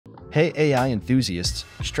Hey AI enthusiasts,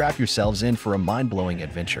 strap yourselves in for a mind-blowing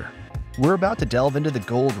adventure. We're about to delve into the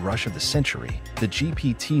gold rush of the century, the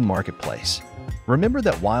GPT Marketplace. Remember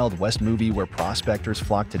that Wild West movie where prospectors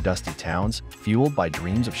flocked to dusty towns, fueled by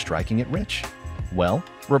dreams of striking it rich? Well,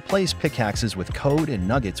 replace pickaxes with code and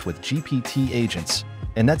nuggets with GPT agents,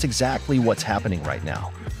 and that's exactly what's happening right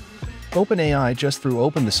now. OpenAI just threw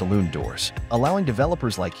open the saloon doors, allowing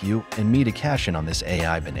developers like you and me to cash in on this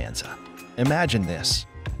AI bonanza. Imagine this.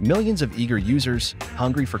 Millions of eager users,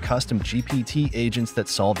 hungry for custom GPT agents that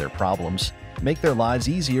solve their problems, make their lives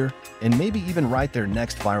easier, and maybe even write their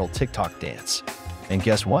next viral TikTok dance. And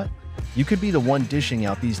guess what? You could be the one dishing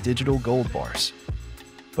out these digital gold bars.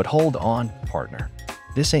 But hold on, partner.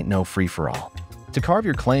 This ain't no free-for-all. To carve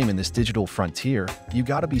your claim in this digital frontier, you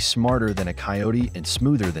gotta be smarter than a coyote and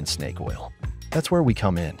smoother than snake oil. That's where we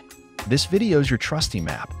come in. This video's your trusty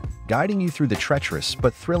map, guiding you through the treacherous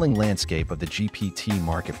but thrilling landscape of the GPT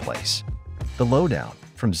Marketplace. The lowdown,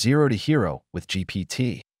 from zero to hero with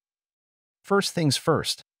GPT. First things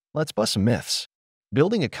first, let's bust some myths.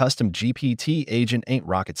 Building a custom GPT agent ain't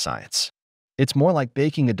rocket science. It's more like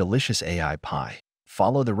baking a delicious AI pie.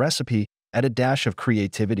 Follow the recipe, add a dash of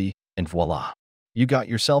creativity, and voila. You got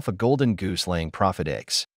yourself a golden goose laying profit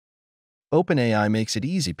eggs. OpenAI makes it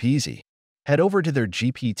easy peasy. Head over to their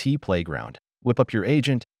GPT playground, whip up your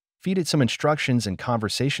agent, feed it some instructions and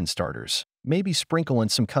conversation starters, maybe sprinkle in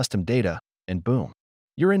some custom data, and boom,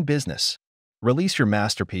 you're in business. Release your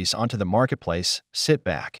masterpiece onto the marketplace, sit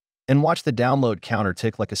back, and watch the download counter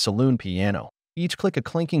tick like a saloon piano, each click a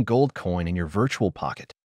clinking gold coin in your virtual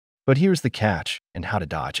pocket. But here's the catch and how to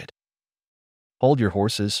dodge it. Hold your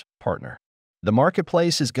horses, partner. The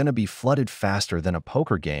marketplace is going to be flooded faster than a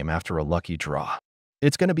poker game after a lucky draw.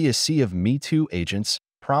 It's going to be a sea of Me Too agents,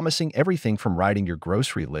 promising everything from writing your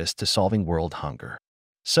grocery list to solving world hunger.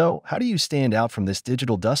 So, how do you stand out from this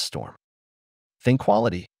digital dust storm? Think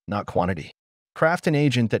quality, not quantity. Craft an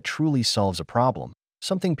agent that truly solves a problem,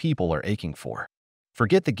 something people are aching for.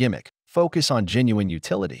 Forget the gimmick, focus on genuine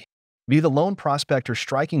utility. Be the lone prospector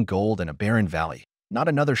striking gold in a barren valley, not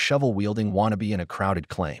another shovel-wielding wannabe in a crowded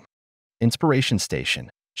claim. Inspiration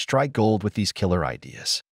Station, strike gold with these killer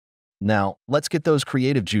ideas. Now, let's get those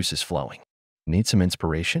creative juices flowing. Need some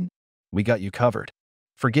inspiration? We got you covered.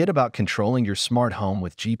 Forget about controlling your smart home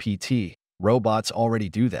with GPT. Robots already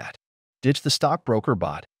do that. Ditch the stockbroker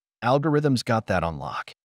bot. Algorithms got that on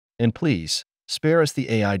lock. And please, spare us the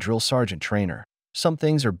AI drill sergeant trainer. Some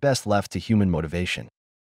things are best left to human motivation.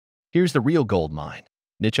 Here's the real gold mine.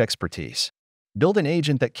 Niche expertise. Build an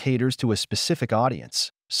agent that caters to a specific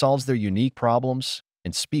audience, solves their unique problems,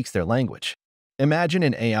 and speaks their language. Imagine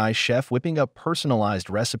an AI chef whipping up personalized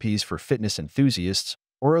recipes for fitness enthusiasts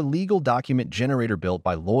or a legal document generator built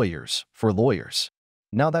by lawyers for lawyers.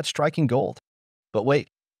 Now that's striking gold. But wait,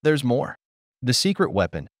 there's more. The secret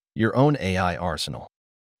weapon, your own AI arsenal.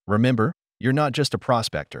 Remember, you're not just a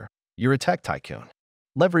prospector, you're a tech tycoon.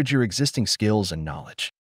 Leverage your existing skills and knowledge.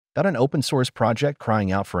 Got an open source project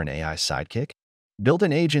crying out for an AI sidekick? Build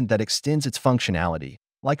an agent that extends its functionality,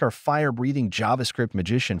 like our fire-breathing JavaScript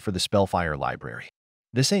magician for the Spellfire library.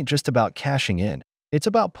 This ain't just about cashing in, it's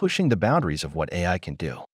about pushing the boundaries of what AI can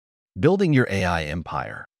do. Building your AI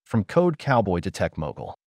empire, from code cowboy to tech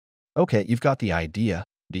mogul. Okay, you've got the idea,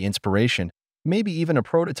 the inspiration, maybe even a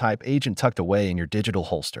prototype agent tucked away in your digital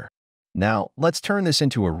holster. Now, let's turn this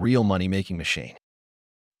into a real money-making machine.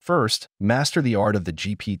 First, master the art of the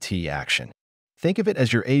GPT action. Think of it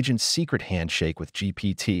as your agent's secret handshake with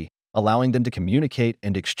GPT, allowing them to communicate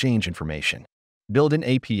and exchange information. Build an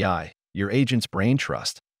API, your agent's brain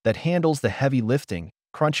trust, that handles the heavy lifting,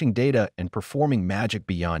 crunching data, and performing magic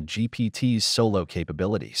beyond GPT's solo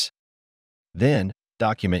capabilities. Then,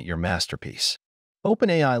 document your masterpiece.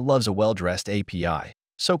 OpenAI loves a well-dressed API,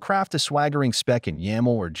 so craft a swaggering spec in YAML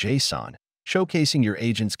or JSON, showcasing your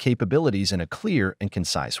agent's capabilities in a clear and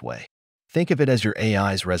concise way. Think of it as your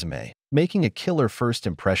AI's resume, making a killer first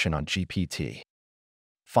impression on GPT.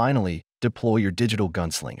 Finally, deploy your digital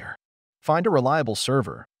gunslinger. Find a reliable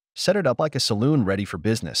server, set it up like a saloon ready for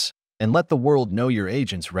business, and let the world know your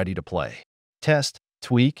agent's ready to play. Test,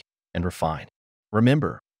 tweak, and refine.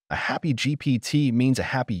 Remember, a happy GPT means a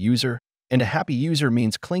happy user, and a happy user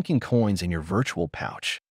means clinking coins in your virtual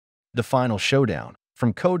pouch. The final showdown,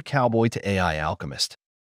 from code cowboy to AI alchemist.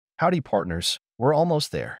 Howdy partners, we're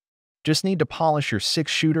almost there. Just need to polish your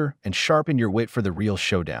six-shooter and sharpen your wit for the real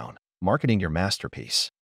showdown, marketing your masterpiece.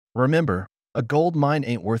 Remember, a gold mine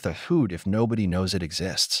ain't worth a hoot if nobody knows it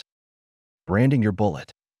exists. Branding your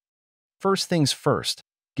bullet. First things first,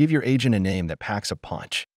 give your agent a name that packs a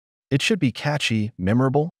punch. It should be catchy,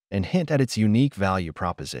 memorable, and hint at its unique value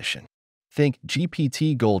proposition. Think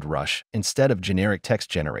GPT Gold Rush instead of generic text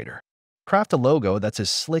generator. Craft a logo that's as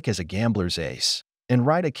slick as a gambler's ace, and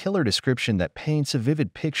write a killer description that paints a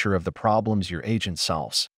vivid picture of the problems your agent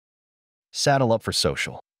solves. Saddle up for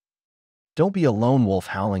social. Don't be a lone wolf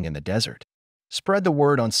howling in the desert. Spread the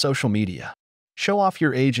word on social media. Show off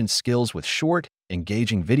your agent's skills with short,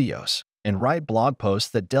 engaging videos, and write blog posts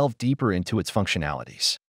that delve deeper into its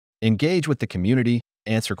functionalities. Engage with the community,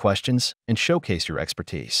 answer questions, and showcase your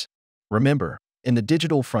expertise. Remember, in the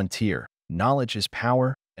digital frontier, knowledge is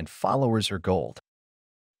power and followers are gold.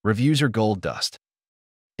 Reviews are gold dust.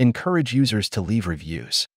 Encourage users to leave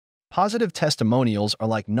reviews. Positive testimonials are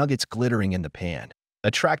like nuggets glittering in the pan,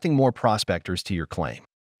 attracting more prospectors to your claim.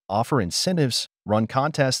 Offer incentives, run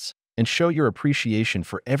contests, and show your appreciation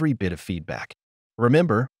for every bit of feedback.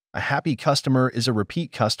 Remember, a happy customer is a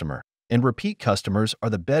repeat customer, and repeat customers are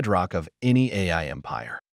the bedrock of any AI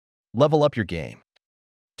empire. Level up your game.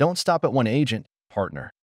 Don't stop at one agent, partner.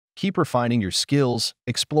 Keep refining your skills,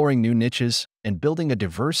 exploring new niches, and building a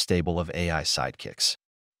diverse stable of AI sidekicks.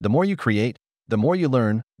 The more you create, the more you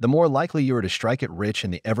learn, the more likely you are to strike it rich in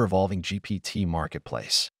the ever-evolving GPT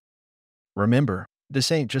Marketplace. Remember,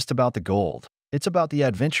 this ain't just about the gold, it's about the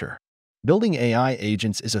adventure. Building AI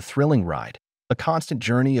agents is a thrilling ride, a constant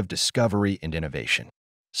journey of discovery and innovation.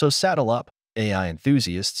 So saddle up, AI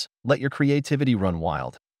enthusiasts, let your creativity run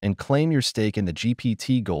wild, and claim your stake in the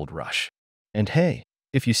GPT Gold Rush. And hey,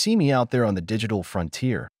 if you see me out there on the digital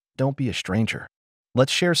frontier, don't be a stranger.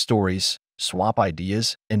 Let's share stories, swap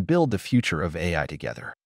ideas, and build the future of AI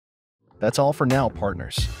together. That's all for now,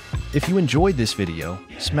 partners. If you enjoyed this video,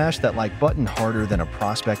 smash that like button harder than a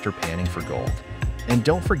prospector panning for gold. And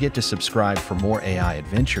don't forget to subscribe for more AI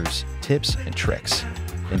adventures, tips, and tricks.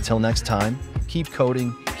 Until next time, keep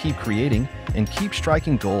coding, keep creating, and keep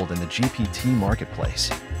striking gold in the GPT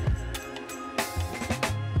Marketplace.